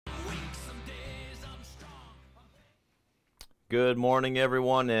Good morning,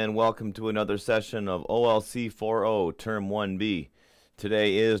 everyone, and welcome to another session of OLC4O Term 1B.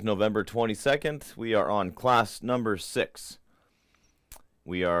 Today is November 22nd. We are on class number 6.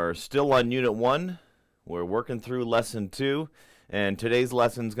 We are still on Unit 1. We're working through Lesson 2, and today's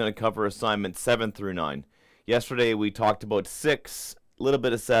lesson is going to cover assignments 7 through 9. Yesterday we talked about 6, a little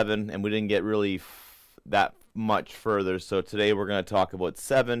bit of 7, and we didn't get really that much further, so today we're going to talk about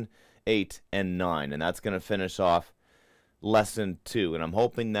 7, 8, and 9, and that's going to finish off Lesson 2, and I'm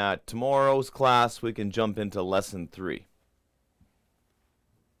hoping that tomorrow's class we can jump into Lesson 3.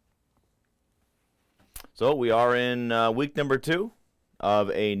 So we are in week number 2 of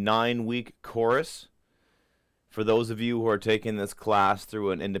a 9-week course. For those of you who are taking this class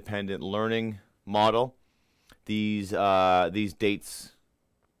through an independent learning model, these dates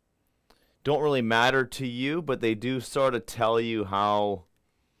don't really matter to you, but they do sort of tell you how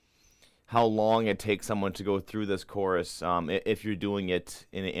long it takes someone to go through this course if you're doing it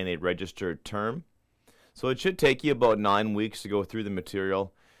in a registered term. So it should take you about 9 weeks to go through the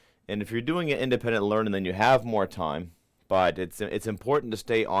material. And if you're doing it independent learning, then you have more time. But it's important to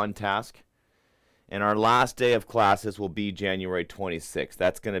stay on task. And our last day of classes will be January 26th.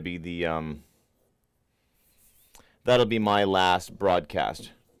 That's going to be the that'll be my last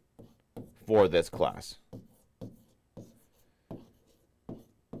broadcast for this class.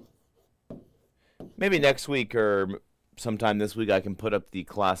 Maybe next week or sometime this week I can put up the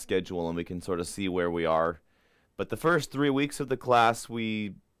class schedule and we can sort of see where we are. But the first 3 weeks of the class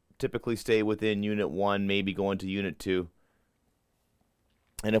we typically stay within Unit 1, maybe go into Unit 2.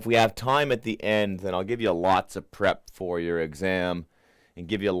 And if we have time at the end, then I'll give you lots of prep for your exam and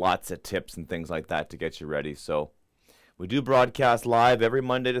give you lots of tips and things like that to get you ready. So we do broadcast live every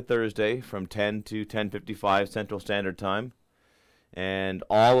Monday to Thursday from 10 to 10:55 Central Standard Time. And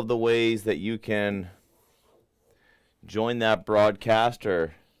all of the ways that you can join that broadcast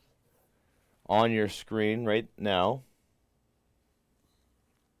are on your screen right now.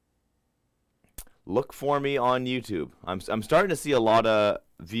 Look for me on YouTube. I'm starting to see a lot of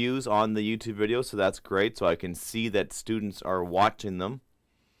views on the YouTube videos, so that's great. So I can see that students are watching them.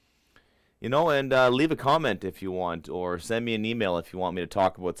 You know, and leave a comment if you want, or send me an email if you want me to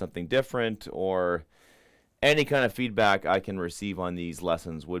talk about something different, or any kind of feedback I can receive on these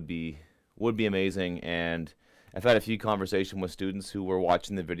lessons would be amazing. And I've had a few conversations with students who were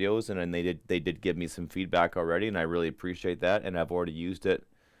watching the videos, and they did give me some feedback already, and I really appreciate that. And I've already used it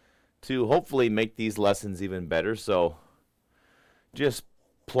to hopefully make these lessons even better. So just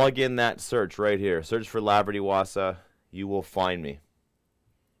plug in that search right here. Search for Laverty Wassa. You will find me.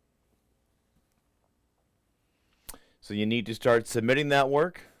 So you need to start submitting that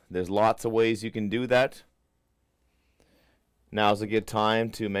work. There's lots of ways you can do that. Now's a good time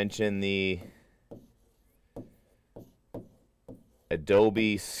to mention the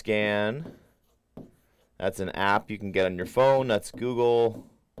Adobe Scan. That's an app you can get on your phone. That's Google,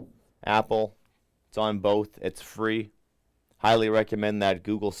 Apple. It's on both. It's free. Highly recommend that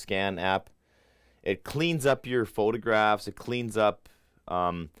Google Scan app. It cleans up your photographs. It cleans up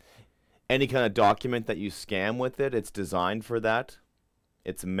any kind of document that you scan with it. It's designed for that.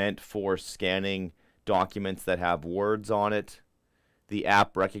 It's meant for scanning documents that have words on it. The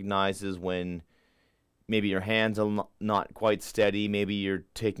app recognizes when maybe your hands are not quite steady, maybe you're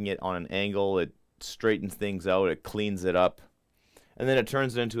taking it on an angle, it straightens things out, it cleans it up, and then it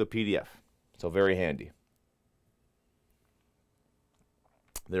turns it into a PDF. So very handy.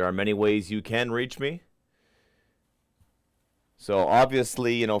 There are many ways you can reach me. So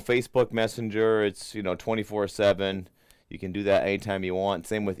obviously, you know, Facebook Messenger, it's, you know, 24/7. You can do that anytime you want.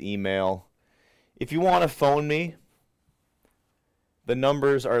 Same with email. If you want to phone me, the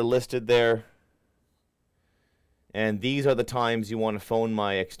numbers are listed there. And these are the times you want to phone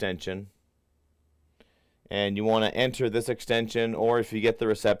my extension. And you want to enter this extension, or if you get the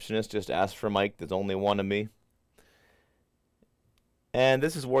receptionist, just ask for Mike. There's only one of me. And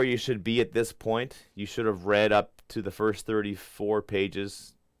this is where you should be at this point. You should have read up to the first 34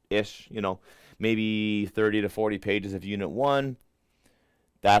 pages-ish, you know, maybe 30 to 40 pages of Unit 1.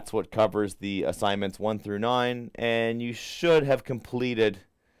 That's what covers the assignments 1 through 9, and you should have completed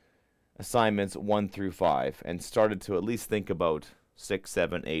assignments 1 through 5 and started to at least think about 6,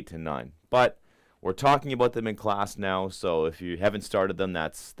 7, 8, and 9. But we're talking about them in class now, so if you haven't started them,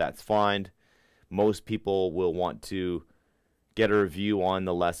 that's fine. Most people will want to get a review on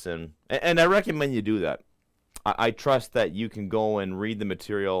the lesson, and I recommend you do that. I trust that you can go and read the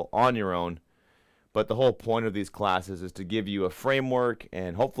material on your own. But the whole point of these classes is to give you a framework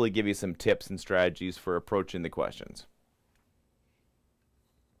and hopefully give you some tips and strategies for approaching the questions.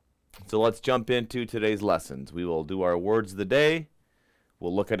 So let's jump into today's lessons. We will do our words of the day.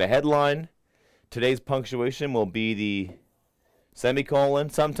 We'll look at a headline. Today's punctuation will be the semicolon.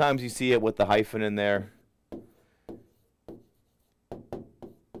 Sometimes you see it with the hyphen in there.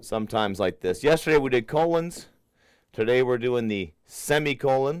 Sometimes like this. Yesterday we did colons. Today we're doing the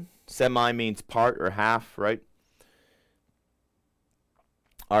semicolon. Semi means part or half, right?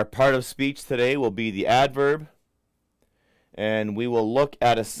 Our part of speech today will be the adverb. And we will look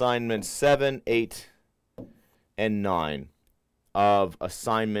at assignments 7, 8, and 9 of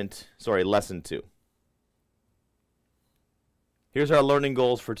lesson 2. Here's our learning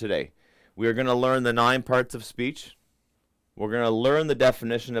goals for today. We are going to learn the 9 parts of speech. We're going to learn the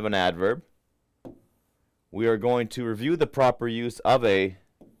definition of an adverb. We are going to review the proper use of a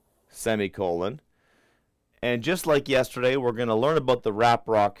semicolon. And just like yesterday, we're going to learn about the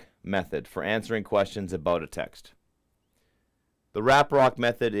rap-rock method for answering questions about a text. The rap-rock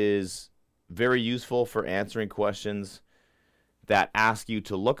method is very useful for answering questions that ask you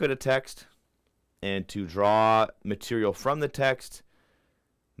to look at a text and to draw material from the text,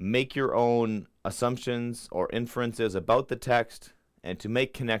 make your own assumptions or inferences about the text, and to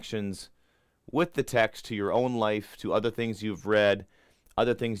make connections with the text to your own life, to other things you've read,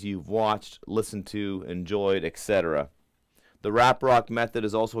 other things you've watched, listened to, enjoyed, etc. The rap-rock method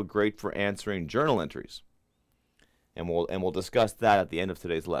is also great for answering journal entries. And we'll discuss that at the end of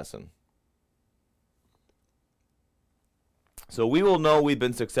today's lesson. So we will know we've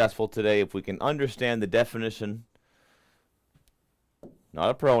been successful today if we can understand the definition, not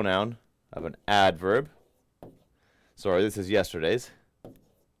a pronoun, of an adverb. Sorry, this is yesterday's.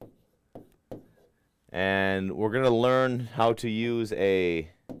 And we're going to learn how to use a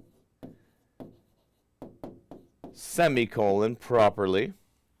semicolon properly.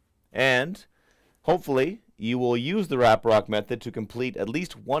 And hopefully you will use the rap-rock method to complete at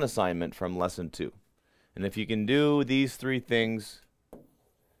least one assignment from lesson 2. And if you can do these 3 things,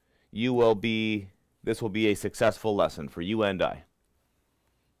 this will be a successful lesson for you and I.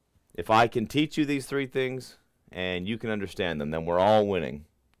 If I can teach you these 3 things and you can understand them, then we're all winning.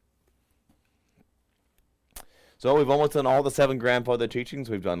 So we've almost done all the 7 grandfather teachings.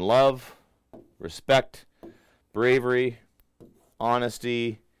 We've done love, respect, bravery,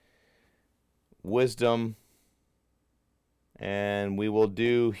 honesty, wisdom, and we will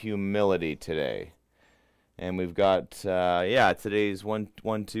do humility today. And we've got, today's 1,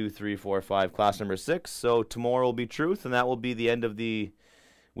 2, 3, 4, 5, class number 6. So tomorrow will be truth, and that will be the end of we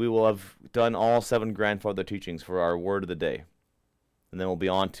will have done all 7 grandfather teachings for our word of the day. And then we'll be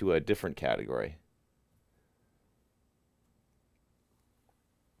on to a different category.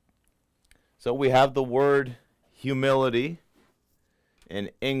 So we have the word humility in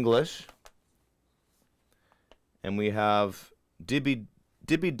English. And we have Dibiden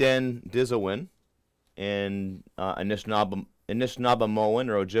Dizowin in Anishinaabemoan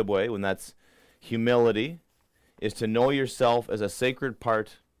or Ojibwe, when that's humility, is to know yourself as a sacred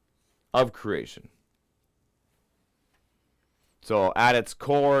part of creation. So at its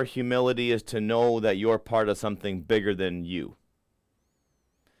core, humility is to know that you're part of something bigger than you.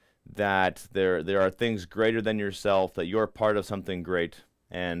 That there are things greater than yourself, that you're part of something great.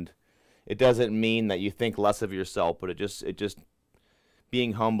 And it doesn't mean that you think less of yourself, but it just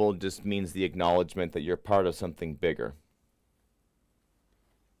being humble just means the acknowledgement that you're part of something bigger.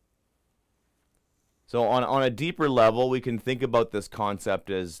 So on a deeper level, we can think about this concept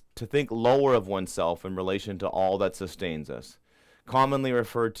as to think lower of oneself in relation to all that sustains us, commonly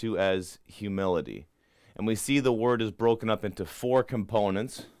referred to as humility. And we see the word is broken up into 4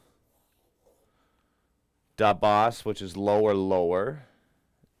 components. Dabas, which is lower,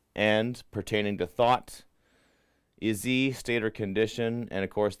 and pertaining to thought, izi, state or condition, and of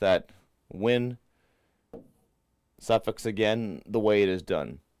course that win suffix again, the way it is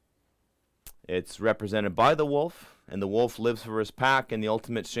done. It's represented by the wolf, and the wolf lives for his pack, and the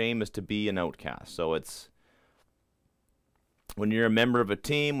ultimate shame is to be an outcast. So it's when you're a member of a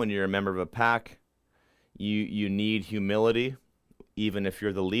team, when you're a member of a pack, you need humility. Even if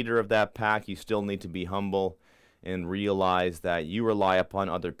you're the leader of that pack, you still need to be humble and realize that you rely upon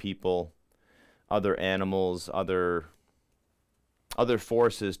other people, other animals, other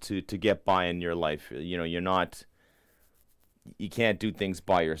forces to get by in your life. You know, you can't do things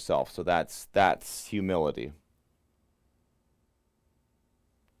by yourself. So that's humility.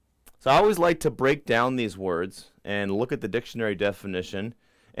 So I always like to break down these words and look at the dictionary definition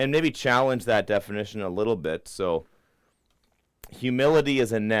and maybe challenge that definition a little bit. So humility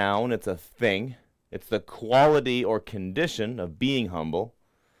is a noun, it's a thing. It's the quality or condition of being humble.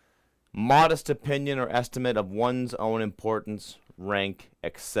 Modest opinion or estimate of one's own importance, rank,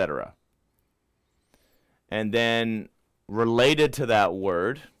 etc. And then related to that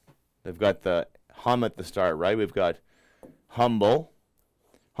word, they've got the hum at the start, right? We've got humble.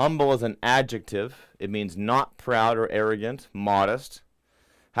 Humble is an adjective. It means not proud or arrogant, modest,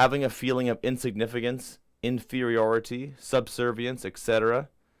 having a feeling of insignificance, inferiority, subservience, etc.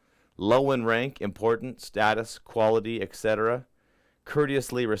 Low in rank, important, status, quality, etc.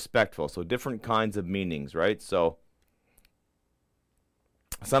 Courteously respectful. So different kinds of meanings, right? So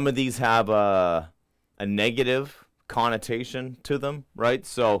some of these have a negative connotation to them, right?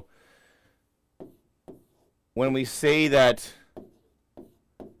 So when we say that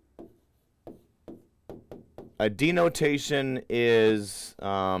a denotation is,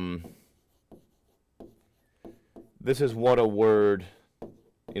 this is what a word,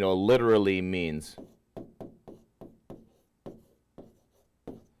 literally means.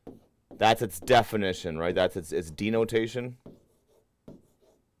 That's its definition, right? That's its denotation.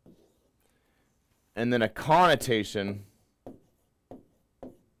 And then a connotation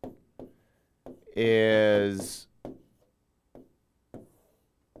is,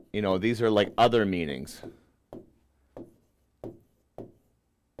 these are like other meanings.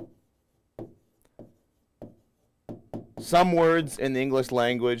 Some words in the English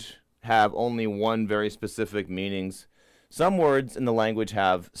language have only one very specific meanings. Some words in the language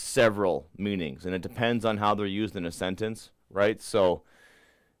have several meanings, and it depends on how they're used in a sentence, right? So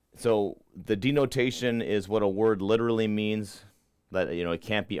the denotation is what a word literally means, that it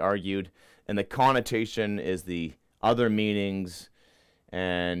can't be argued, and the connotation is the other meanings,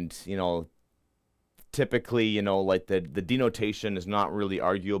 and typically like the denotation is not really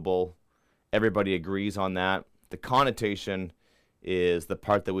arguable. Everybody agrees on that. The connotation is the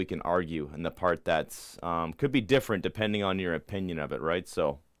part that we can argue, and the part that's could be different depending on your opinion of it, right?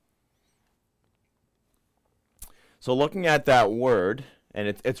 So looking at that word, and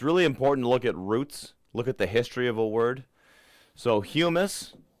it's really important to look at roots, look at the history of a word. So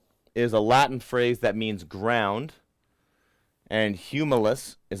humus is a Latin phrase that means ground, and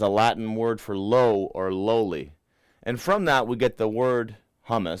humilis is a Latin word for low or lowly. And from that we get the word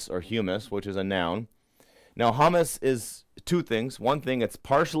humus or humus, which is a noun. Now humus is two things. One thing, it's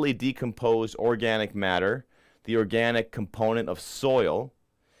partially decomposed organic matter, the organic component of soil.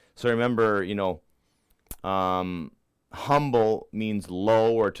 So remember, humble means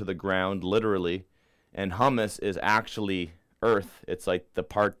low or to the ground, literally, and humus is actually earth. It's like the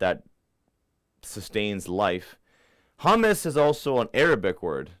part that sustains life. Hummus is also an Arabic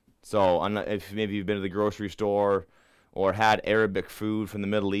word. So if maybe you've been to the grocery store or had Arabic food from the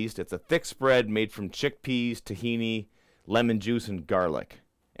Middle East, it's a thick spread made from chickpeas, tahini, lemon juice, and garlic.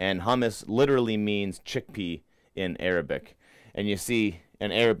 And hummus literally means chickpea in Arabic. And you see,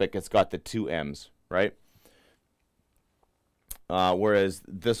 in Arabic, it's got the two M's, right? Whereas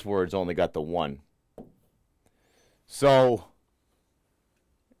this word's only got the one. So,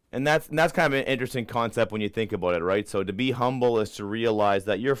 and that's kind of an interesting concept when you think about it, right? So to be humble is to realize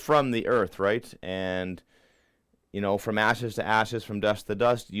that you're from the earth, right? And from ashes to ashes, from dust to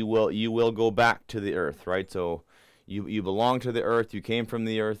dust, you will go back to the earth, right? So you belong to the earth, you came from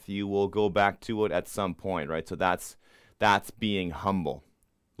the earth, you will go back to it at some point, right? So that's being humble,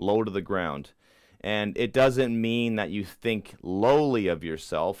 low to the ground. And it doesn't mean that you think lowly of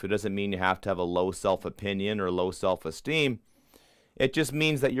yourself. It doesn't mean you have to have a low self-opinion or low self-esteem. It just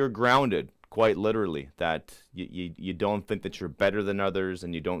means that you're grounded, quite literally, that you don't think that you're better than others,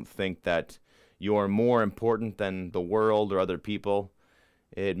 and you don't think that you're more important than the world or other people.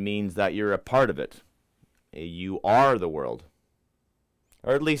 It means that you're a part of it. You are the world.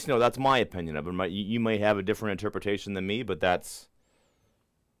 Or at least, that's my opinion of it. You may have a different interpretation than me, but that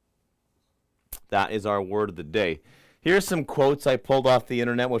is our word of the day. Here's some quotes I pulled off the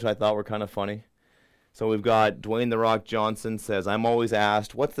internet, which I thought were kind of funny. So we've got Dwayne "The Rock" Johnson says, "I'm always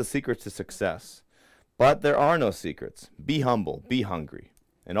asked, what's the secret to success? But there are no secrets. Be humble, be hungry,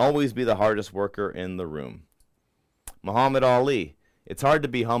 and always be the hardest worker in the room." Muhammad Ali, "It's hard to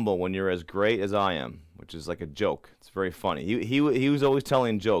be humble when you're as great as I am," which is like a joke. It's very funny. He was always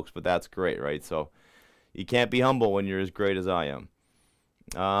telling jokes, but that's great, right? So you can't be humble when you're as great as I am.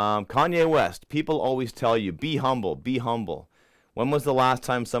 Kanye West, "People always tell you, be humble, be humble. When was the last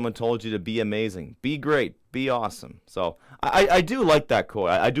time someone told you to be amazing? Be great, be awesome." So I do like that quote.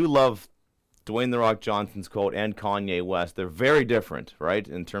 I do love Dwayne "The Rock" Johnson's quote and Kanye West. They're very different, right,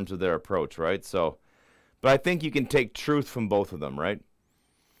 in terms of their approach, right? So, but I think you can take truth from both of them, right?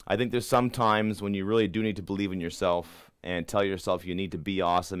 I think there's some times when you really do need to believe in yourself and tell yourself you need to be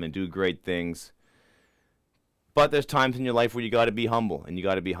awesome and do great things. But there's times in your life where you got to be humble and you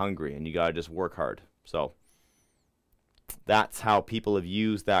got to be hungry and you got to just work hard. So that's how people have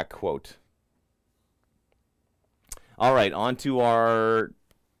used that quote. All right, on to our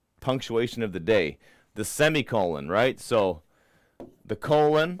punctuation of the day. The semicolon, right? So the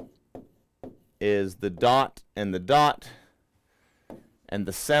colon is the dot, and the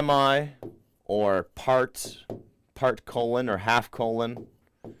semi, or part colon or half colon,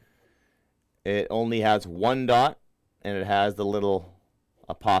 it only has one dot, and it has the little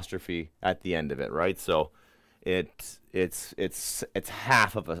apostrophe at the end of it, right? So it's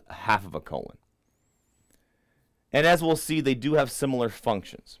half of a colon. And as we'll see, they do have similar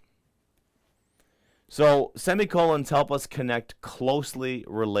functions. So semicolons help us connect closely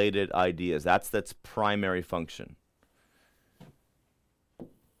related ideas. That's its primary function.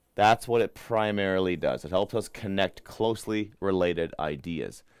 That's what it primarily does. It helps us connect closely related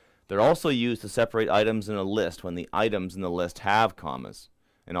ideas. They're also used to separate items in a list when the items in the list have commas,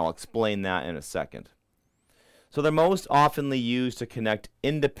 and I'll explain that in a second. So they're most oftenly used to connect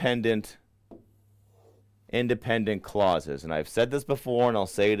independent clauses. And I've said this before, and I'll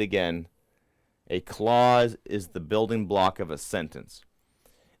say it again. A clause is the building block of a sentence.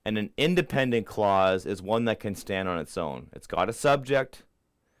 And an independent clause is one that can stand on its own. It's got a subject.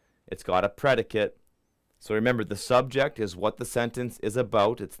 It's got a predicate. So remember, the subject is what the sentence is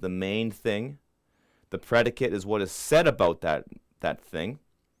about. It's the main thing. The predicate is what is said about that thing.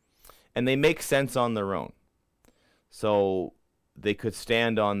 And they make sense on their own. So they could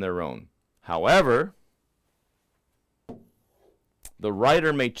stand on their own. However, the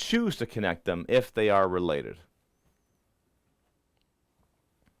writer may choose to connect them if they are related.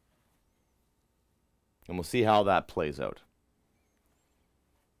 And we'll see how that plays out.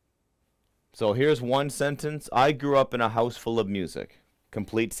 So here's one sentence. I grew up in a house full of music.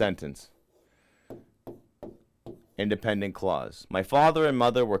 Complete sentence. Independent clause. My father and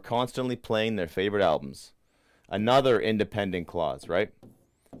mother were constantly playing their favorite albums. Another independent clause, right?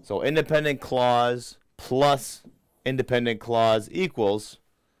 So independent clause plus independent clause equals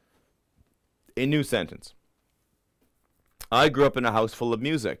a new sentence. I grew up in a house full of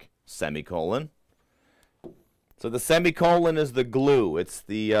music. Semicolon. So the semicolon is the glue. It's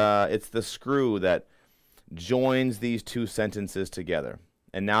the screw that joins these two sentences together.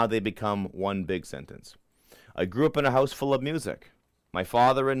 And now they become one big sentence. I grew up in a house full of music. My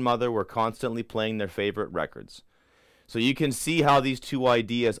father and mother were constantly playing their favorite records. So you can see how these two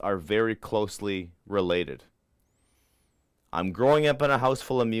ideas are very closely related. I'm growing up in a house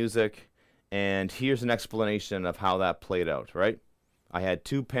full of music, and here's an explanation of how that played out, right? I had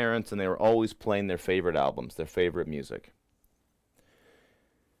two parents, and they were always playing their favorite albums, their favorite music.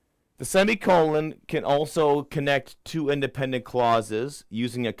 The semicolon can also connect two independent clauses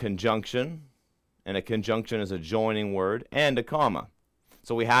using a conjunction, and a conjunction is a joining word, and a comma.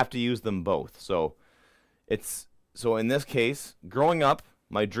 So we have to use them both. So in this case, growing up,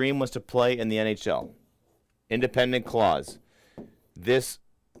 my dream was to play in the NHL. Independent clause. This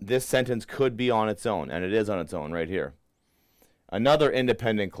sentence could be on its own, and it is on its own right here. Another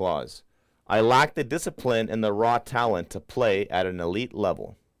independent clause. I lack the discipline and the raw talent to play at an elite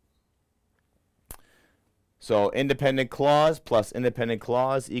level. So independent clause plus independent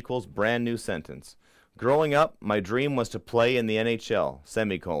clause equals brand new sentence. Growing up, my dream was to play in the NHL,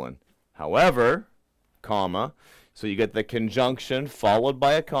 semicolon. However, comma, so you get the conjunction followed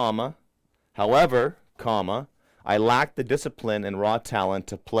by a comma. However, comma, I lack the discipline and raw talent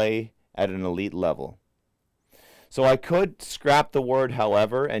to play at an elite level. So I could scrap the word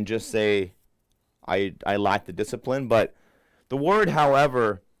however and just say I lack the discipline, but the word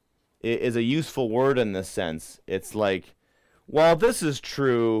however is a useful word in this sense. It's like, while this is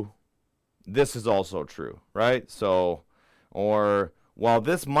true, this is also true, right? So, or while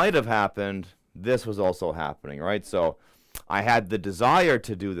this might have happened, this was also happening, right? So I had the desire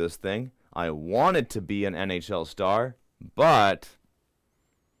to do this thing. I wanted to be an NHL star, but...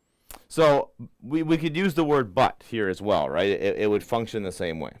 So we could use the word but here as well, right? It would function the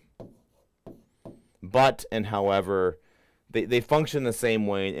same way. But and however, they function the same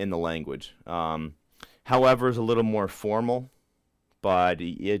way in the language. However is a little more formal, but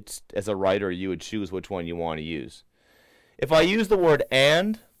it's, as a writer, you would choose which one you want to use. If I use the word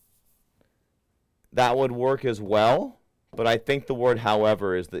and, that would work as well, but I think the word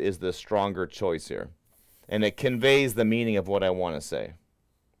however is the stronger choice here. And it conveys the meaning of what I want to say.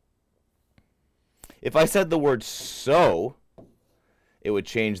 If I said the word so, it would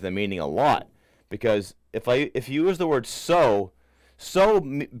change the meaning a lot. Because if you use the word so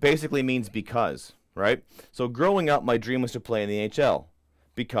basically means because, right? So growing up, my dream was to play in the NHL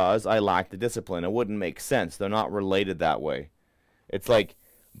because I lacked the discipline. It wouldn't make sense. They're not related that way. It's like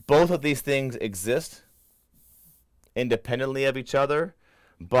both of these things exist independently of each other,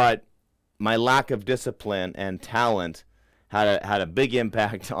 but my lack of discipline and talent had a big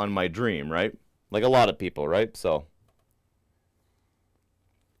impact on my dream, right? Like a lot of people, right? So,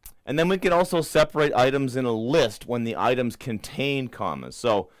 and then we can also separate items in a list when the items contain commas.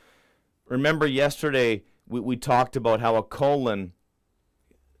 So remember yesterday we talked about how a colon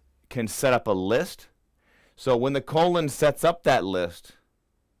can set up a list. So when the colon sets up that list,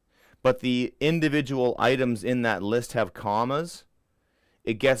 but the individual items in that list have commas,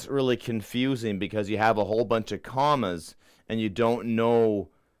 it gets really confusing because you have a whole bunch of commas and you don't know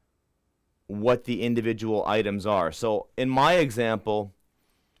what the individual items are. So in my example,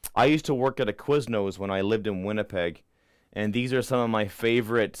 I used to work at a Quiznos when I lived in Winnipeg, and these are some of my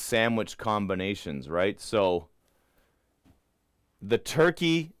favorite sandwich combinations, right? So the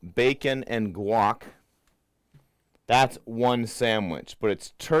turkey, bacon, and guac, that's one sandwich, but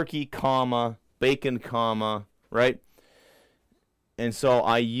it's turkey, comma, bacon, comma, right? And so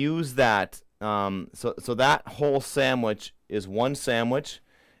I use that, so that whole sandwich is one sandwich,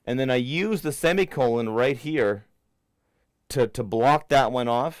 and then I use the semicolon right here to block that one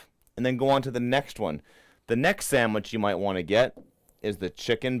off, and then go on to the next one. The next sandwich you might want to get is the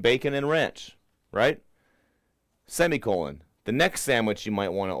chicken, bacon, and ranch, right? Semicolon. The next sandwich you might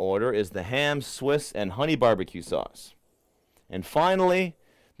want to order is the ham, Swiss, and honey barbecue sauce. And finally,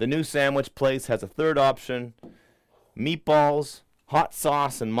 the new sandwich place has a third option, meatballs, hot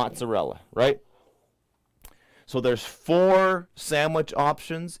sauce, and mozzarella, right? So there's 4 sandwich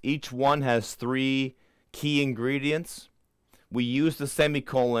options. Each one has 3 key ingredients. We use the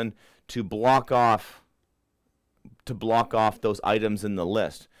semicolon to block off those items in the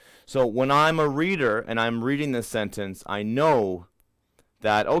list. So when I'm a reader and I'm reading this sentence, I know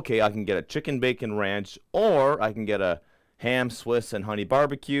that, okay, I can get a chicken bacon ranch, or I can get a ham, Swiss, and honey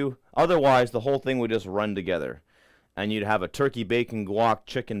barbecue. Otherwise, the whole thing would just run together. And you'd have a turkey bacon guac,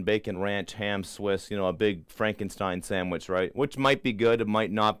 chicken bacon ranch, ham, Swiss, you know, a big Frankenstein sandwich, right? Which might be good, it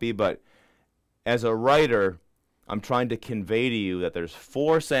might not be, but as a writer, I'm trying to convey to you that there's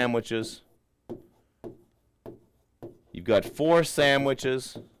 4 sandwiches. You've got 4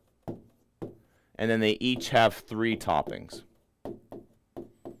 sandwiches, and then they each have 3 toppings.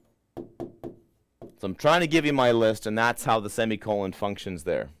 So I'm trying to give you my list, and that's how the semicolon functions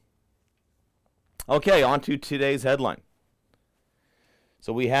there. Okay, on to today's headline.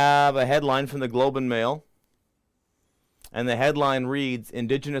 So we have a headline from the Globe and Mail, and the headline reads,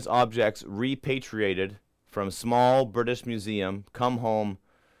 Indigenous objects repatriated from small British museum come home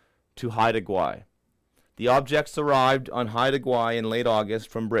to Haida Gwaii. The objects arrived on Haida Gwaii in late August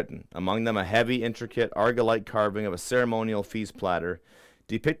from Britain, among them a heavy, intricate argillite carving of a ceremonial feast platter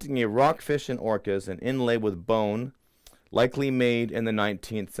depicting a rockfish and orcas and inlaid with bone, likely made in the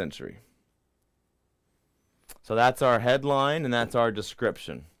 19th century. So that's our headline and that's our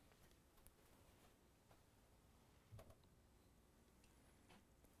description.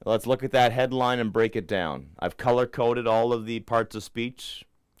 Let's look at that headline and break it down. I've color-coded all of the parts of speech,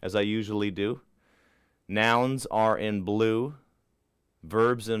 as I usually do. Nouns are in blue,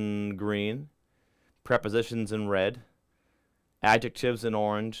 verbs in green, prepositions in red, adjectives in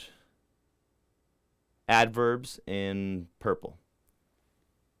orange, adverbs in purple.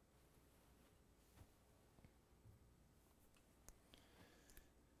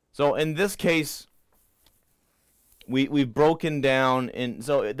 So in this case, we've broken down in,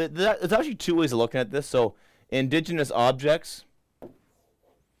 so there's actually 2 ways of looking at this. So indigenous objects,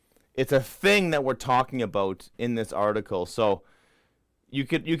 it's a thing that we're talking about in this article. So you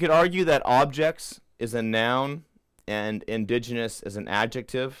could argue that objects is a noun and indigenous is an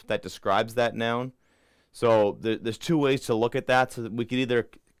adjective that describes that noun. So there's 2 ways to look at that. So that we could either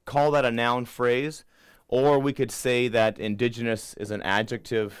call that a noun phrase, or we could say that indigenous is an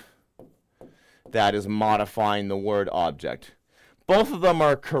adjective that is modifying the word object. Both of them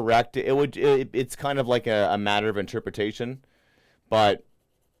are correct. It's kind of like a matter of interpretation, but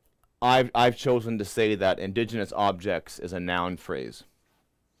I've chosen to say that indigenous objects is a noun phrase.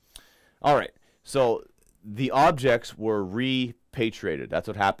 All right, so the objects were repatriated. That's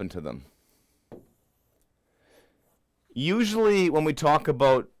what happened to them. Usually when we talk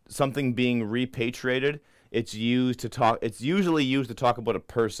about something being repatriated, it's usually used to talk about a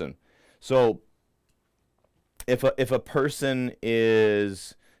person. So if a person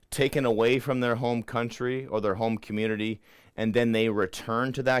is taken away from their home country or their home community and then they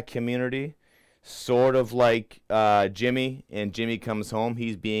return to that community, sort of like Jimmy, and Jimmy comes home,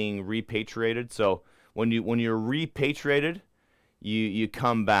 he's being repatriated. So when you're repatriated, you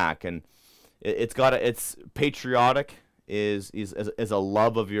come back, and it's patriotic is a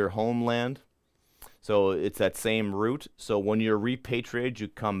love of your homeland. So it's that same root. So when you're repatriated, you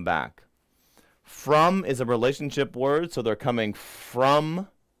come back. From is a relationship word, so they're coming from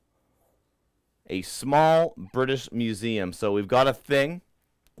a small British museum. So we've got a thing,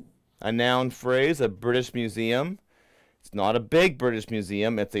 a noun phrase, a British museum. It's not a big British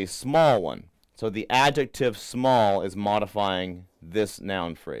museum, it's a small one. So the adjective small is modifying this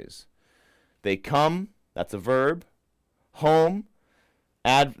noun phrase. They come, that's a verb. Home,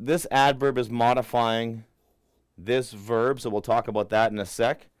 this adverb is modifying this verb, so we'll talk about that in a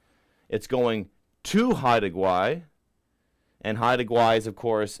sec. It's going to Haida Gwaii, and Haida Gwaii is, of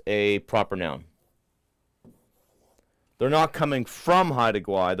course, a proper noun. They're not coming from Haida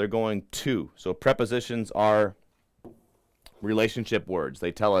Gwaii, they're going to. So prepositions are relationship words.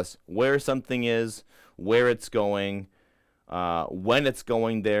 They tell us where something is, where it's going, when it's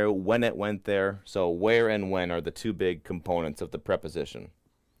going there, when it went there. So where and when are the two big components of the preposition.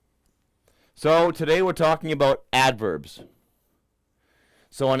 So today we're talking about adverbs.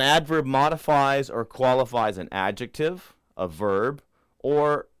 So an adverb modifies or qualifies an adjective, a verb,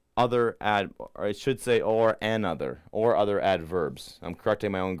 or other or other adverbs. I'm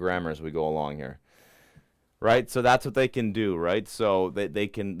correcting my own grammar as we go along here. Right? So that's what they can do, right? So they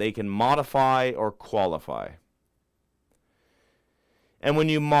can modify or qualify. And when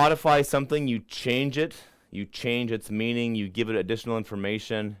you modify something, you change it, you change its meaning, you give it additional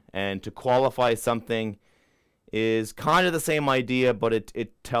information, and to qualify something is kind of the same idea, but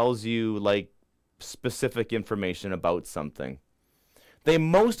it tells you like specific information about something. They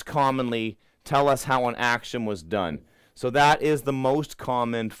most commonly tell us how an action was done. So that is the most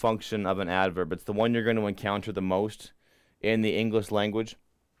common function of an adverb. It's the one you're going to encounter the most in the English language.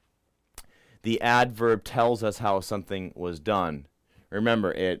 The adverb tells us how something was done.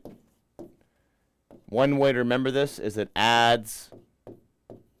 Remember, one way to remember this is it adds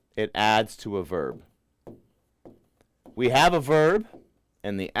to a verb. We have a verb,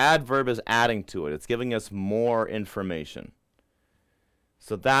 and the adverb is adding to it. It's giving us more information.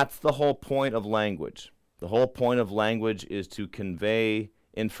 So that's the whole point of language. The whole point of language is to convey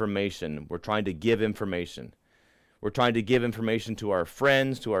information. We're trying to give information. We're trying to give information to our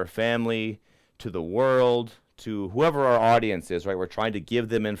friends, to our family, to the world, to whoever our audience is, right? We're trying to give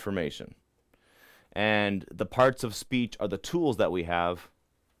them information. And the parts of speech are the tools that we have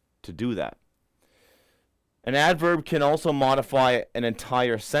to do that. An adverb can also modify an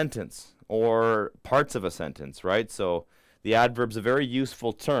entire sentence or parts of a sentence, right? So the adverb's a very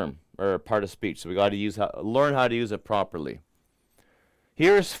useful term or part of speech. So we got to learn how to use it properly.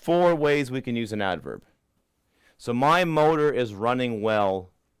 Here's 4 ways we can use an adverb. So my motor is running well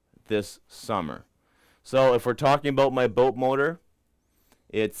this summer. So if we're talking about my boat motor,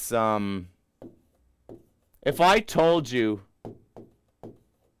 it's if I told you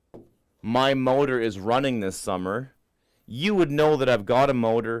my motor is running this summer, you would know that I've got a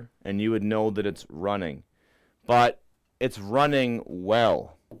motor and you would know that it's running. But it's running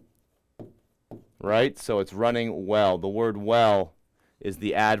well, right? So it's running well. The word well is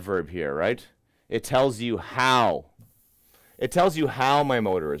the adverb here, right? It tells you how. It tells you how my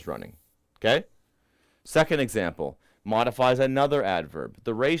motor is running, okay? Second example, modifies another adverb.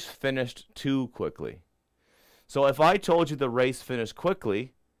 The race finished too quickly. So if I told you the race finished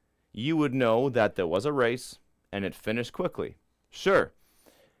quickly, you would know that there was a race and it finished quickly. Sure,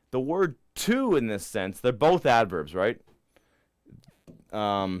 the word to in this sense, they're both adverbs, right?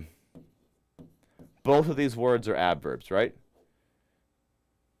 Both of these words are adverbs, right?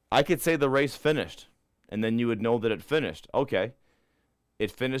 I could say the race finished, and then you would know that it finished. Okay,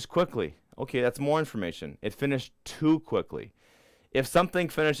 it finished quickly. Okay, that's more information. It finished too quickly. If something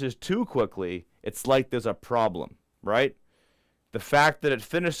finishes too quickly, it's like there's a problem, right? The fact that it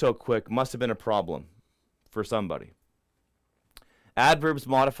finished so quick must have been a problem for somebody. Adverbs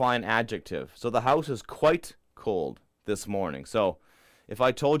modify an adjective. So the house is quite cold this morning. So if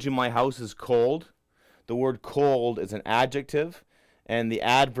I told you my house is cold, the word cold is an adjective, and the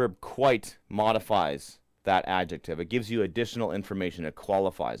adverb quite modifies that adjective. It gives you additional information. It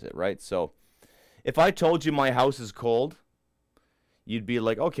qualifies it, right? So if I told you my house is cold, you'd be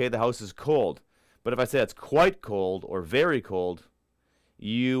like, okay, the house is cold. But if I say it's quite cold or very cold,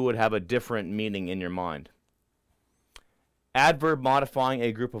 you would have a different meaning in your mind. Adverb modifying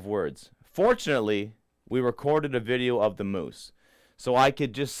a group of words. Fortunately, we recorded a video of the moose. So I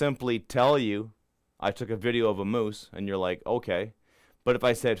could just simply tell you I took a video of a moose, and you're like, okay. But if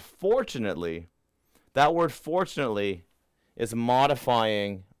I said fortunately, that word fortunately is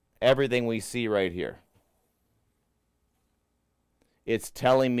modifying everything we see right here. It's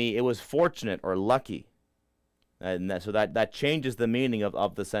telling me it was fortunate or lucky. And so that changes the meaning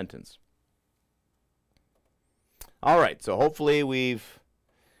of the sentence. All right, so hopefully we've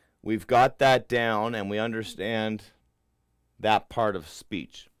we've got that down and we understand that part of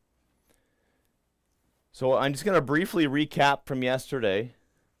speech. So I'm just going to briefly recap from yesterday.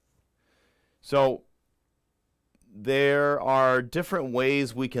 So there are different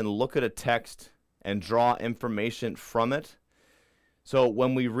ways we can look at a text and draw information from it. So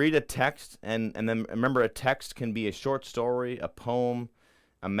when we read a text, and then remember, a text can be a short story, a poem,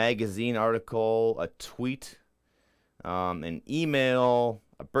 a magazine article, a tweet, an email,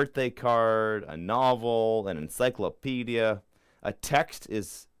 a birthday card, a novel, an encyclopedia. A text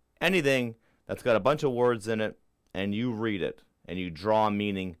is anything that's got a bunch of words in it, and you read it, and you draw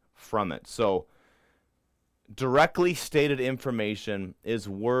meaning from it. So directly stated information is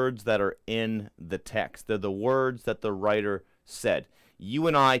words that are in the text. They're the words that the writer said. You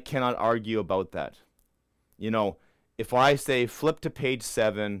and I cannot argue about that. You know, if I say flip to page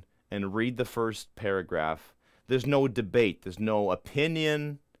 7 and read the first paragraph, there's no debate. There's no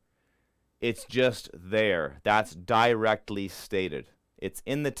opinion. It's just there. That's directly stated. It's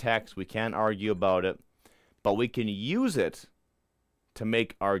in the text. We can't argue about it, but we can use it to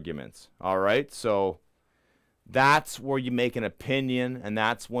make arguments. All right? So that's where you make an opinion, and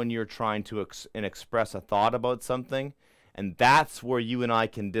that's when you're trying to express a thought about something, and that's where you and I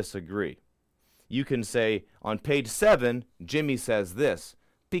can disagree. You can say, on page 7, Jimmy says this.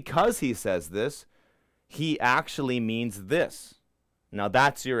 Because he says this, he actually means this. Now,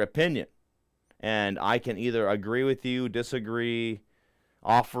 that's your opinion. And I can either agree with you, disagree,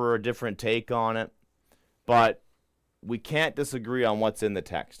 offer a different take on it. But we can't disagree on what's in the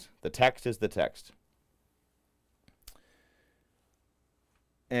text. The text is the text.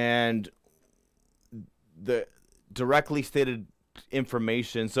 And the directly stated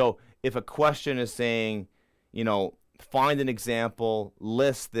information. So if a question is saying, you know, find an example,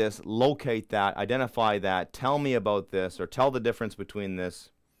 list this, locate that, identify that, tell me about this, or tell the difference between this,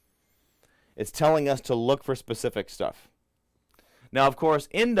 it's telling us to look for specific stuff. Now, of course,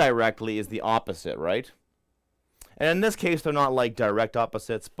 indirectly is the opposite, right? And in this case, they're not like direct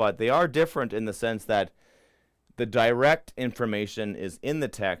opposites, but they are different in the sense that the direct information is in the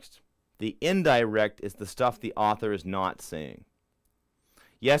text. The indirect is the stuff the author is not saying.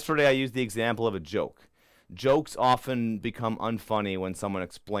 Yesterday, I used the example of a joke. Jokes often become unfunny when someone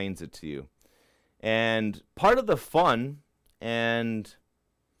explains it to you. And part of the fun, and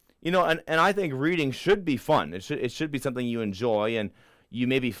you know, and I think reading should be fun. It should be something you enjoy, and you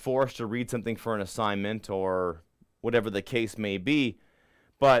may be forced to read something for an assignment or whatever the case may be.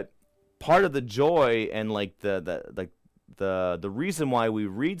 But part of the joy and like the reason why we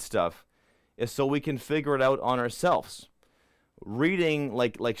read stuff is so we can figure it out on ourselves. Reading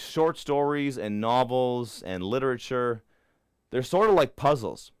like short stories and novels and literature, they're sort of like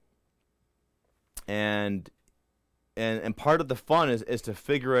puzzles. And part of the fun is to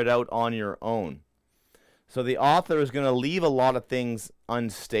figure it out on your own. So the author is going to leave a lot of things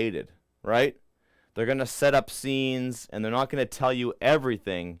unstated, right? They're going to set up scenes, and they're not going to tell you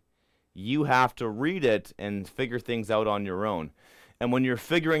everything. You have to read it and figure things out on your own. And when you're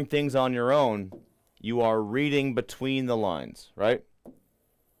figuring things on your own, you are reading between the lines, right?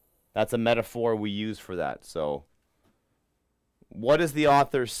 That's a metaphor we use for that. So what is the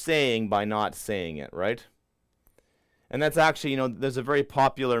author saying by not saying it, right? And that's actually, you know, there's a very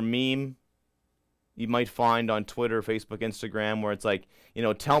popular meme you might find on Twitter, Facebook, Instagram, where it's like, you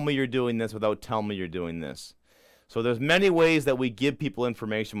know, tell me you're doing this without tell me you're doing this. So there's many ways that we give people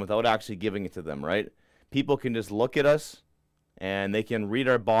information without actually giving it to them, right? People can just look at us, and they can read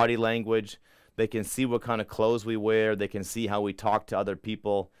our body language. They can see what kind of clothes we wear. They can see how we talk to other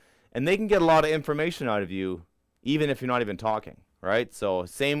people. And they can get a lot of information out of you, even if you're not even talking, right? So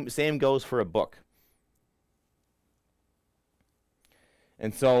same goes for a book.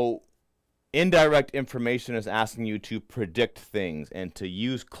 And so indirect information is asking you to predict things and to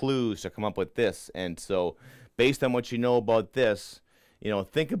use clues to come up with this. And so based on what you know about this, you know,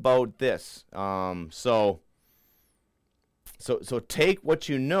 think about this. So take what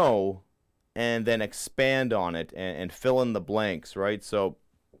you know and then expand on it and fill in the blanks, right? So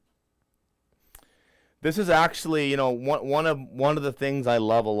this is actually, you know, one of the things I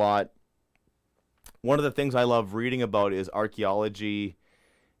love a lot. One of the things I love reading about is archaeology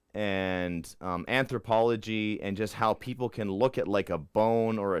and anthropology, and just how people can look at like a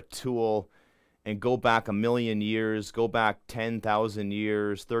bone or a tool and go back 1,000,000 years, go back 10,000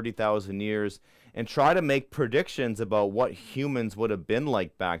 years, 30,000 years, and try to make predictions about what humans would have been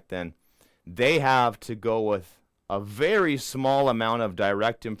like back then. They have to go with a very small amount of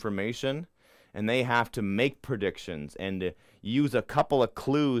direct information, and they have to make predictions and use a couple of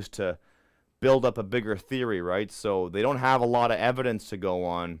clues to build up a bigger theory, right? So they don't have a lot of evidence to go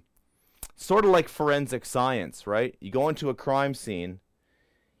on, sort of like forensic science, right? You go into a crime scene,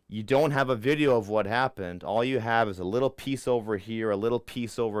 you don't have a video of what happened. All you have is a little piece over here, a little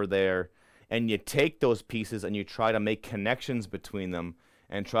piece over there, and you take those pieces and you try to make connections between them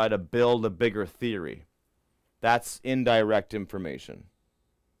and try to build a bigger theory. That's indirect information.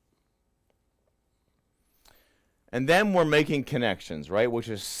 And then we're making connections, right? Which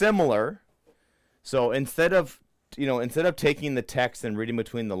is similar. So instead of taking the text and reading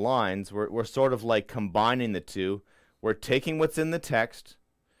between the lines, we're sort of like combining the two. We're taking what's in the text,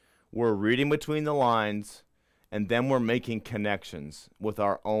 we're reading between the lines, and then we're making connections with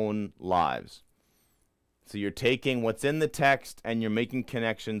our own lives. So you're taking what's in the text and you're making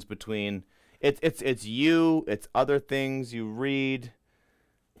connections between it's you, it's other things you read,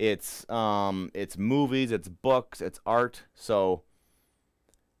 it's movies, it's books, it's art. So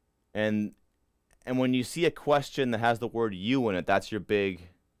and when you see a question that has the word you in it, that's your big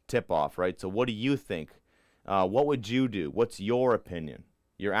tip off, right? So what do you think? What would you do? What's your opinion?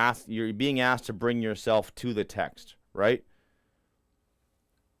 You're being asked to bring yourself to the text, right?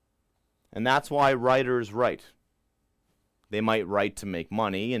 And that's why writers write. They might write to make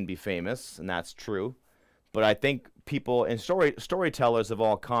money and be famous, and that's true. But I think people, and storytellers of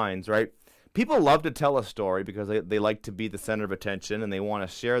all kinds, right? People love to tell a story because they like to be the center of attention and they want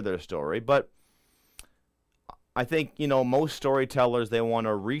to share their story. But I think, most storytellers, they want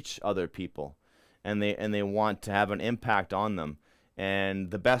to reach other people and they want to have an impact on them.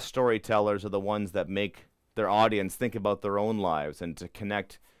 And the best storytellers are the ones that make their audience think about their own lives and to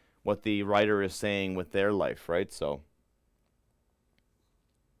connect what the writer is saying with their life, right? So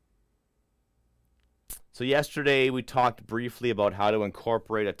yesterday we talked briefly about how to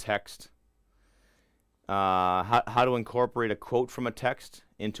incorporate a text, how to incorporate a quote from a text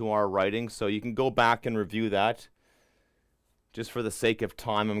into our writing. So you can go back and review that. Just for the sake of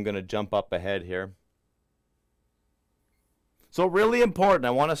time, I'm going to jump up ahead here. So really important,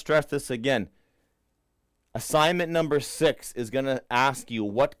 I want to stress this again. Assignment number 6 is going to ask you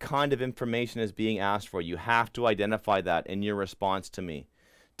what kind of information is being asked for. You have to identify that in your response to me.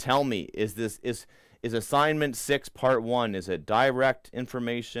 Tell me, is assignment 6 part 1, is it direct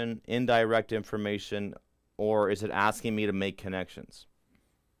information, indirect information, or is it asking me to make connections?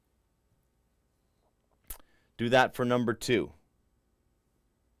 Do that for number 2.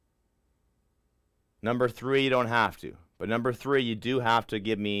 Number 3, you don't have to. But number 3, you do have to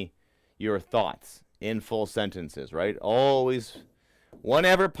give me your thoughts in full sentences, right? Always,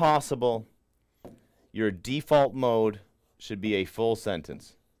 whenever possible, your default mode should be a full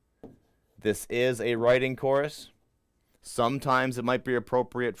sentence. This is a writing course. Sometimes it might be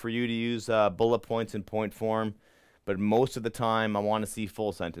appropriate for you to use bullet points in point form, but most of the time I want to see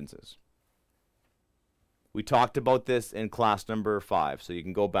full sentences. We talked about this in class number 5, so you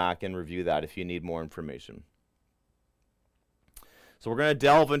can go back and review that if you need more information. So we're going to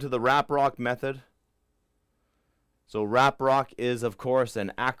delve into the RAPROC method. So RAPROC is, of course,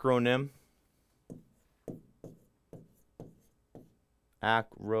 an acronym.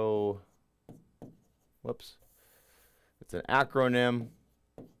 It's an acronym,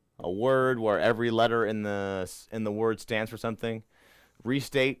 a word where every letter in the word stands for something.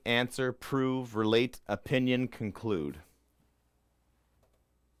 Restate, answer, prove, relate, opinion, conclude.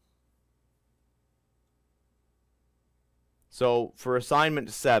 So for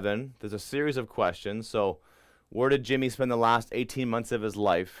assignment 7, there's a series of questions. So where did Jimmy spend the last 18 months of his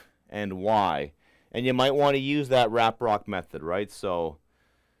life and why? And you might want to use that RAPROC method, right? So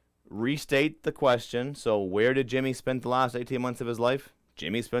restate the question. So where did Jimmy spend the last 18 months of his life?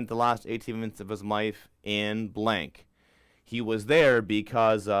 Jimmy spent the last 18 months of his life in blank. He was there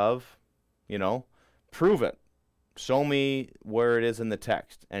because of, prove it. Show me where it is in the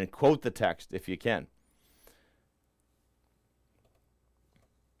text and quote the text if you can.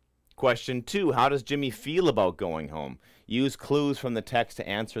 Question 2, how does Jimmy feel about going home? Use clues from the text to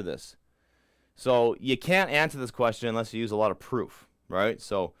answer this. So you can't answer this question unless you use a lot of proof, right?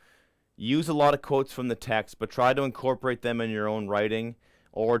 So use a lot of quotes from the text, but try to incorporate them in your own writing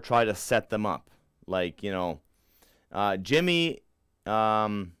or try to set them up. Like, Jimmy,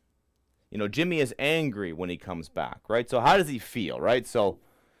 Jimmy is angry when he comes back, right? So how does he feel, right? So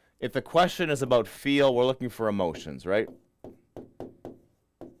if the question is about feel, we're looking for emotions, right?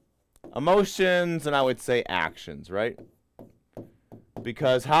 Emotions, and I would say actions, right?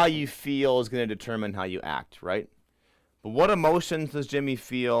 Because how you feel is going to determine how you act, right? But what emotions does Jimmy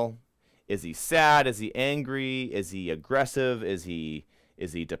feel? Is he sad? Is he angry? Is he aggressive? Is he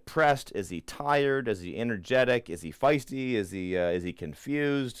depressed? Is he tired? Is he energetic? Is he feisty? Is he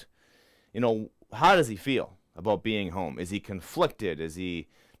confused? How does he feel about being home? Is he conflicted? Is he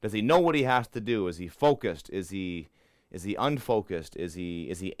Does he know what he has to do? Is he focused? Is he unfocused? Is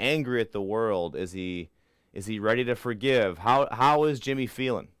he angry at the world? Is he ready to forgive? How is Jimmy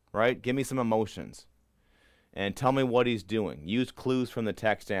feeling? Right? Give me some emotions. And tell me what he's doing. Use clues from the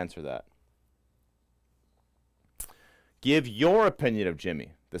text to answer that. Give your opinion of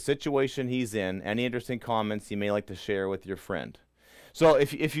Jimmy, the situation he's in, any interesting comments you may like to share with your friend. So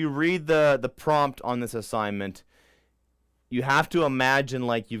if you read the prompt on this assignment, you have to imagine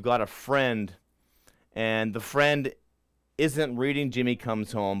like you've got a friend, and the friend isn't reading Jimmy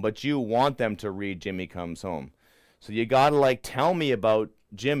Comes Home, but you want them to read Jimmy Comes Home. So you got to like tell me about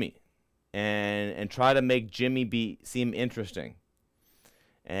Jimmy and try to make Jimmy seem interesting.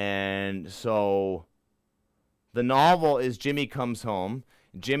 And so the novel is Jimmy Comes Home.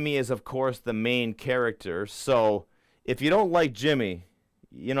 Jimmy is, of course, the main character. So if you don't like Jimmy,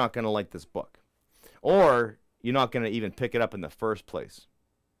 you're not going to like this book. Or you're not going to even pick it up in the first place.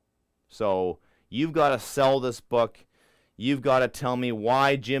 So you've got to sell this book. You've got to tell me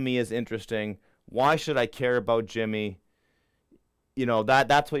why Jimmy is interesting. Why should I care about Jimmy? You know,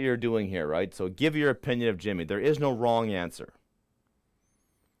 that's what you're doing here, right? So give your opinion of Jimmy. There is no wrong answer.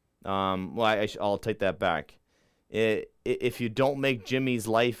 Well, I'll take that back. If you don't make Jimmy's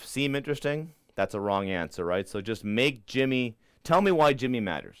life seem interesting, that's a wrong answer, right? So just make Jimmy, tell me why Jimmy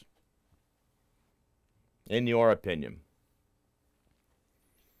matters, in your opinion.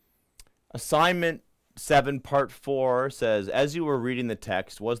 Assignment 7, Part 4 says, as you were reading the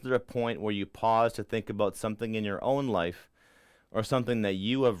text, was there a point where you paused to think about something in your own life or something that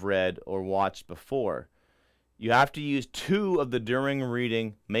you have read or watched before? You have to use 2 of the during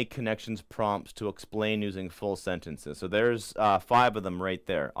reading make connections prompts to explain using full sentences. So there's 5 of them right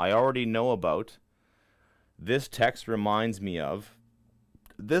there. I already know about. This text reminds me of.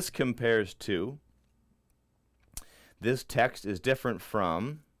 This compares to. This text is different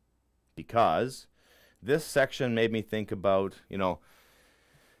from. Because. This section made me think about, you know,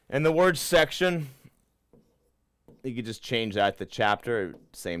 and the word section, you could just change that to chapter,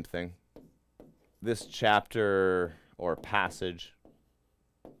 same thing. This chapter or passage.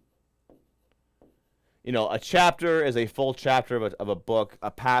 You know, a chapter is a full chapter of a book.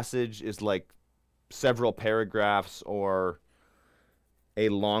 A passage is like several paragraphs or a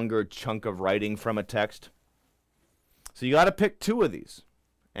longer chunk of writing from a text. So you got to pick 2 of these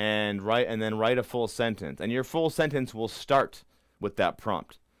and then write a full sentence. And your full sentence will start with that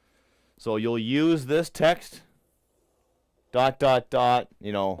prompt. So you'll use this text, ...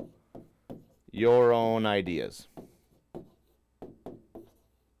 you know, your own ideas.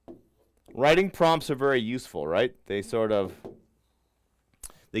 Writing prompts are very useful, right? They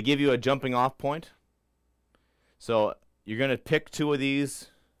give you a jumping off point. So you're going to pick 2 of these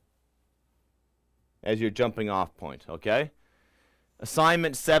as your jumping off point, okay?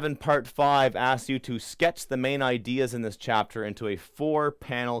 Assignment 7, Part 5 asks you to sketch the main ideas in this chapter into a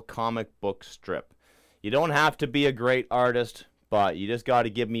 4-panel comic book strip. You don't have to be a great artist, but you just got to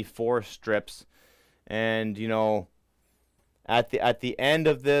give me 4 strips. And, you know, at the end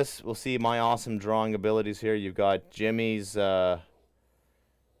of this, we'll see my awesome drawing abilities here. You've got Jimmy's, that's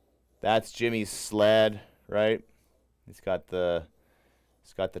Jimmy's sled, right? It's got the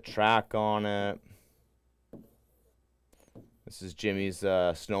track on it. This is Jimmy's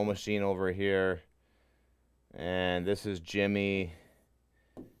snow machine over here. And this is Jimmy.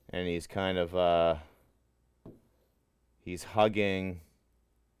 And he's kind of, he's hugging.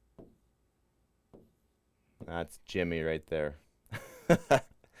 That's Jimmy right there.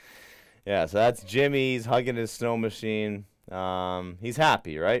 Yeah, so that's Jimmy. He's hugging his snow machine. He's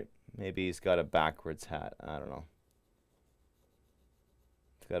happy, right? Maybe he's got a backwards hat. I don't know.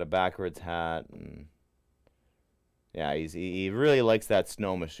 He's got a backwards hat. And yeah, he really likes that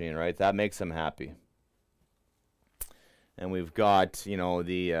snow machine, right? That makes him happy. And we've got, you know,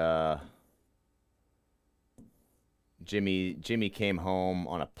 the Jimmy came home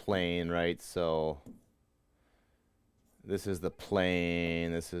on a plane, right? So this is the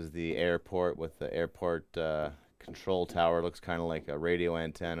plane. This is the airport with the airport control tower. Looks kind of like a radio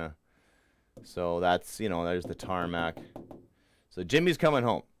antenna. So that's, you know, there's the tarmac. So Jimmy's coming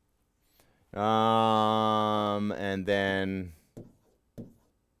home. And then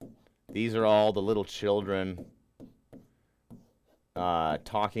these are all the little children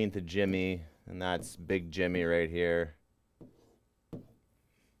talking to Jimmy, and that's Big Jimmy right here.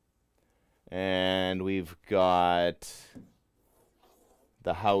 And we've got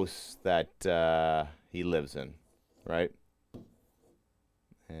the house that he lives in, right?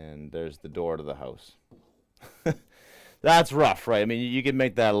 And there's the door to the house. That's rough, right? I mean, you could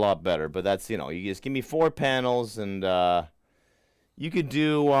make that a lot better, but that's, you know, you just give me 4 panels, and You could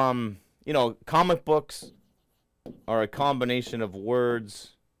do, you know, comic books are a combination of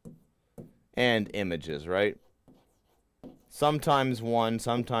words and images, right? Sometimes one,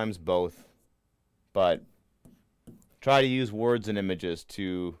 sometimes both, but try to use words and images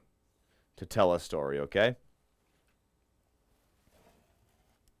to tell a story, okay?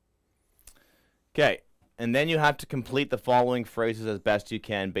 Okay, and then you have to complete the following phrases as best you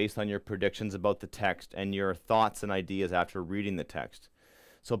can based on your predictions about the text and your thoughts and ideas after reading the text.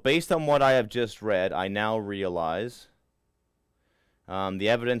 So based on what I have just read, I now realize the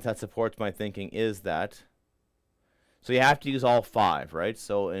evidence that supports my thinking is that. So you have to use all 5, right?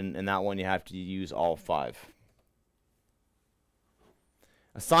 So in that one, you have to use all 5.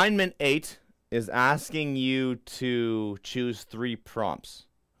 Assignment 8 is asking you to choose 3 prompts,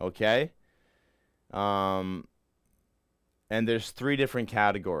 okay? And there's 3 different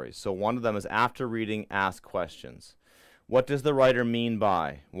categories. So one of them is after reading, ask questions. What does the writer mean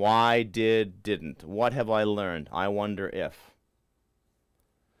by? Why, didn't? What have I learned? I wonder if.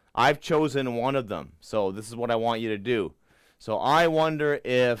 I've chosen one of them, so this is what I want you to do. So I wonder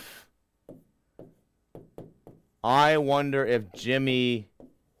if Jimmy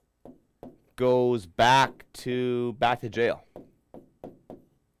goes back to jail.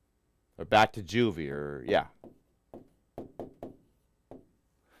 Or back to juvie, or yeah.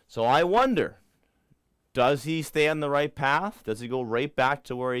 So I wonder, does he stay on the right path? Does he go right back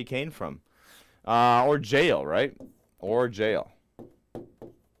to where he came from? Or jail, right? Or jail.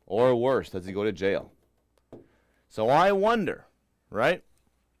 Or worse, does he go to jail? So I wonder, right?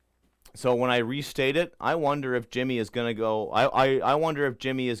 So when I restate it, I wonder if Jimmy is going to go, I wonder if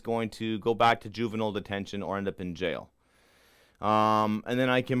Jimmy is going to go back to juvenile detention or end up in jail. And then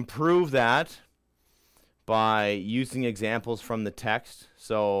I can prove that by using examples from the text.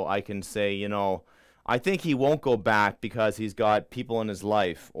 So I can say, you know, I think he won't go back because he's got people in his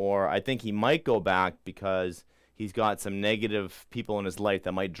life, or I think he might go back because he's got some negative people in his life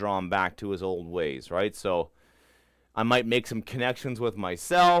that might draw him back to his old ways, right? So I might make some connections with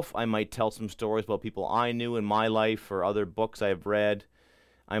myself. I might tell some stories about people I knew in my life or other books I've read.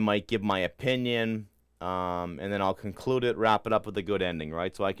 I might give my opinion, and then I'll conclude it, wrap it up with a good ending,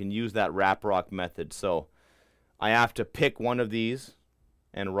 right? So I can use that rap rock method. So I have to pick one of these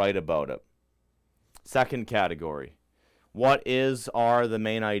and write about it. Second category. What are the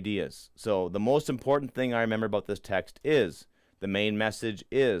main ideas? So the most important thing I remember about this text is, the main message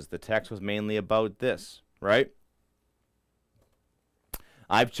is, the text was mainly about this, right?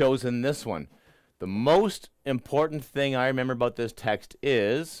 I've chosen this one. The most important thing I remember about this text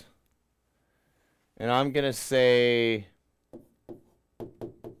is, and I'm going to say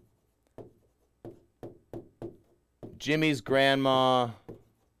Jimmy's grandma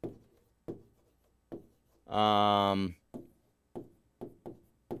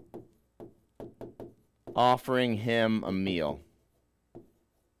offering him a meal.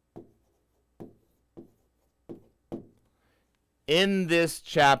 In this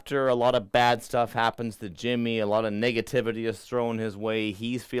chapter, a lot of bad stuff happens to Jimmy. A lot of negativity is thrown his way.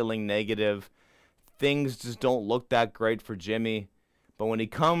 He's feeling negative. Things just don't look that great for Jimmy. But when he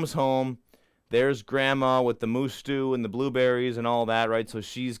comes home, there's Grandma with the moose stew and the blueberries and all that, right? So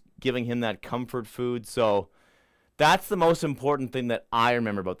she's giving him that comfort food. So that's the most important thing that I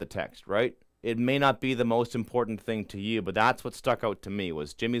remember about the text, right? It may not be the most important thing to you, but that's what stuck out to me,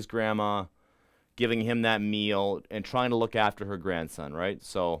 was Jimmy's grandma giving him that meal and trying to look after her grandson, right?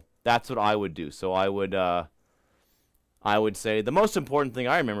 So that's what I would do. So I would say the most important thing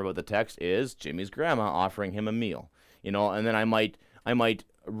I remember about the text is Jimmy's grandma offering him a meal, you know, and then I might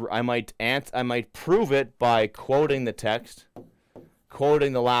prove it by quoting the text,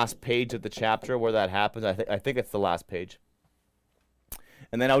 quoting the last page of the chapter where that happens. I think it's the last page.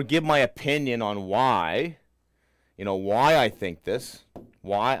 And then I would give my opinion on why, you know, why I think this,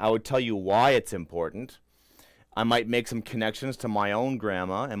 why. I would tell you why it's important. I might make some connections to my own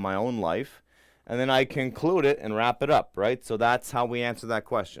grandma and my own life, and then I conclude it and wrap it up, right? So that's how we answer that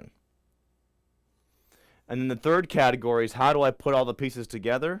question. And then the third category is, how do I put all the pieces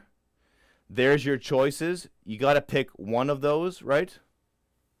together? There's your choices. You got to pick one of those, right?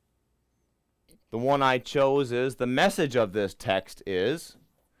 The one I chose is, the message of this text is,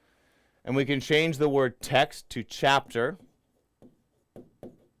 and we can change the word text to chapter.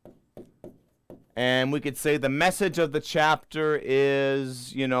 And we could say the message of the chapter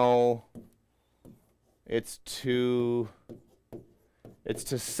is, you know, it's to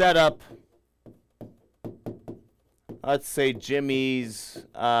set up, let's say, Jimmy's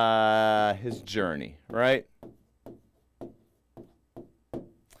his journey, right?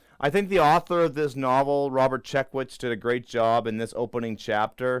 I think the author of this novel, Robert Checkwich, did a great job in this opening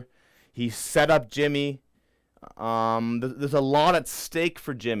chapter. He set up Jimmy. There's a lot at stake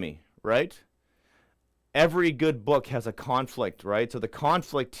for Jimmy, right? Every good book has a conflict, right? So the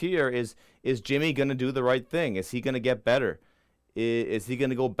conflict here is Jimmy going to do the right thing? Is he going to get better? Is he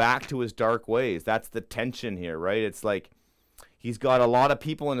going to go back to his dark ways? That's the tension here, right? It's like he's got a lot of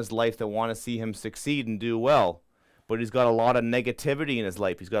people in his life that want to see him succeed and do well, but he's got a lot of negativity in his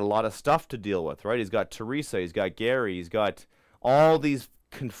life. He's got a lot of stuff to deal with, right? He's got Teresa, he's got Gary, he's got all these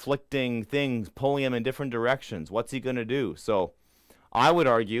conflicting things pulling him in different directions. What's he going to do? So I would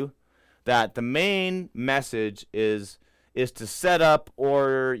argue that the main message is to set up,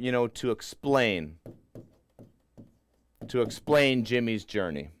 or, you know, to explain Jimmy's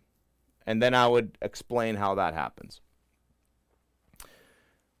journey. And then I would explain how that happens.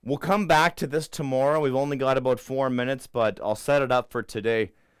 We'll come back to this tomorrow. We've only got about 4 minutes, but I'll set it up for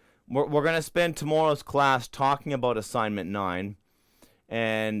today. We're going to spend tomorrow's class talking about assignment 9.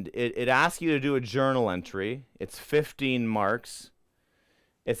 And it asks you to do a journal entry. It's 15 marks.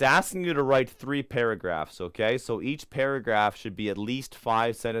 It's asking you to write 3 paragraphs, okay? So each paragraph should be at least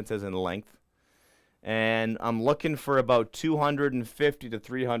 5 sentences in length. And I'm looking for about 250 to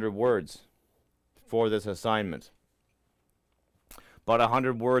 300 words for this assignment. About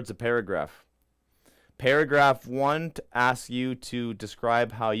 100 words a paragraph. Paragraph 1 asks you to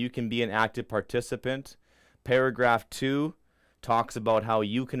describe how you can be an active participant. Paragraph 2 talks about how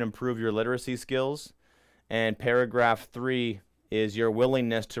you can improve your literacy skills. And paragraph 3 is your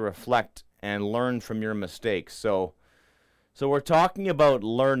willingness to reflect and learn from your mistakes. So we're talking about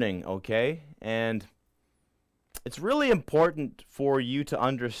learning, okay? And it's really important for you to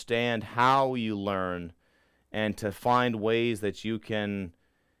understand how you learn and to find ways that you can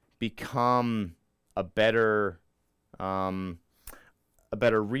become a better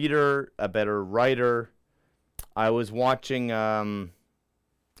reader, a better writer. I was watching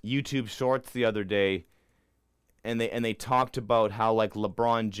YouTube Shorts the other day, and they talked about how, like,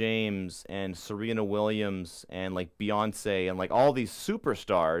 LeBron James and Serena Williams and, like, Beyonce and, like, all these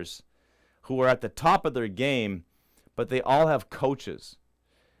superstars who are at the top of their game, but they all have coaches.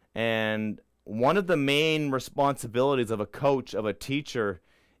 And one of the main responsibilities of a coach, of a teacher,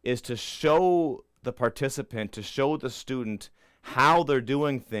 is to show the participant, to show the student how they're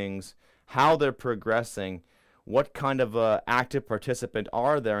doing things, how they're progressing, what kind of active participant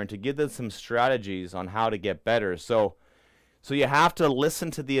are there, and to give them some strategies on how to get better. So you have to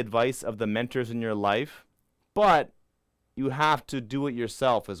listen to the advice of the mentors in your life, but you have to do it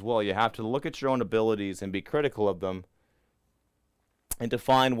yourself as well. You have to look at your own abilities and be critical of them, and to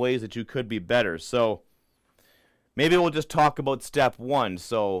find ways that you could be better. So maybe we'll just talk about step 1.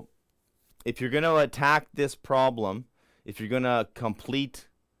 So if you're going to attack this problem, if you're going to complete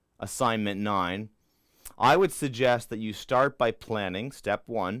assignment 9, I would suggest that you start by planning, step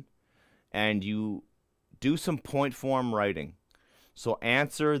 1, and you do some point form writing. So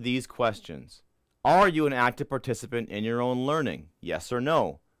answer these questions. Are you an active participant in your own learning? Yes or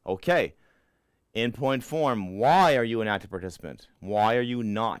no? Okay. In point form, why are you an active participant? Why are you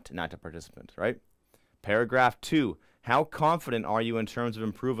not an active participant, right? Paragraph 2, how confident are you in terms of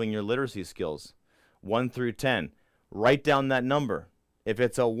improving your literacy skills? 1 through 10. Write down that number. If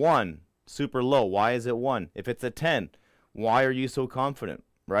it's a 1, super low, why is it 1? If it's a 10, why are you so confident,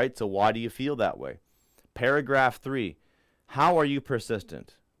 right? So why do you feel that way? Paragraph 3, how are you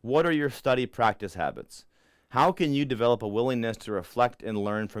persistent? What are your study practice habits? How can you develop a willingness to reflect and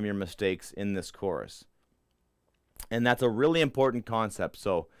learn from your mistakes in this course? And that's a really important concept.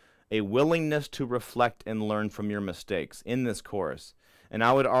 So a willingness to reflect and learn from your mistakes in this course. And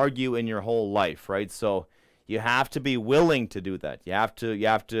I would argue in your whole life, right? So you have to be willing to do that. You have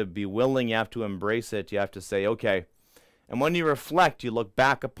to be willing, you have to embrace it. You have to say, okay. And when you reflect, you look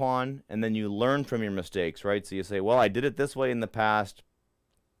back upon, and then you learn from your mistakes, right? So you say, well, I did it this way in the past.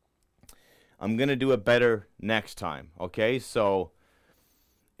 I'm going to do it better next time, okay? So,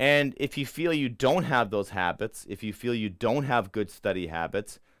 and if you feel you don't have those habits, if you feel you don't have good study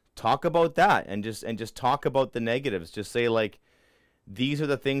habits, talk about that and just talk about the negatives. Just say, like, these are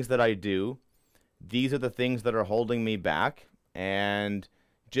the things that I do. These are the things that are holding me back. And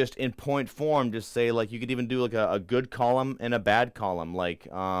just in point form, just say, like, you could even do like a good column and a bad column. Like,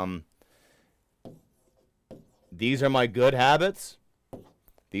 these are my good habits.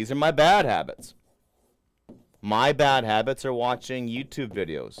 These are my bad habits. My bad habits are watching YouTube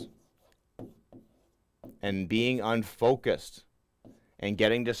videos and being unfocused and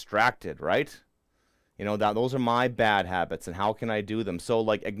getting distracted, right? You know, those are my bad habits, and how can I do them? So,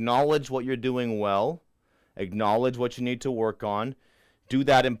 like, acknowledge what you're doing well. Acknowledge what you need to work on. do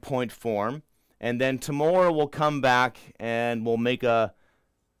that in point form. And then tomorrow we'll come back and we'll make a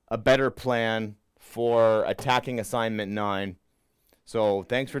better plan for attacking assignment 9. So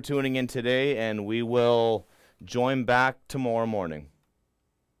thanks for tuning in today, and we will join back tomorrow morning.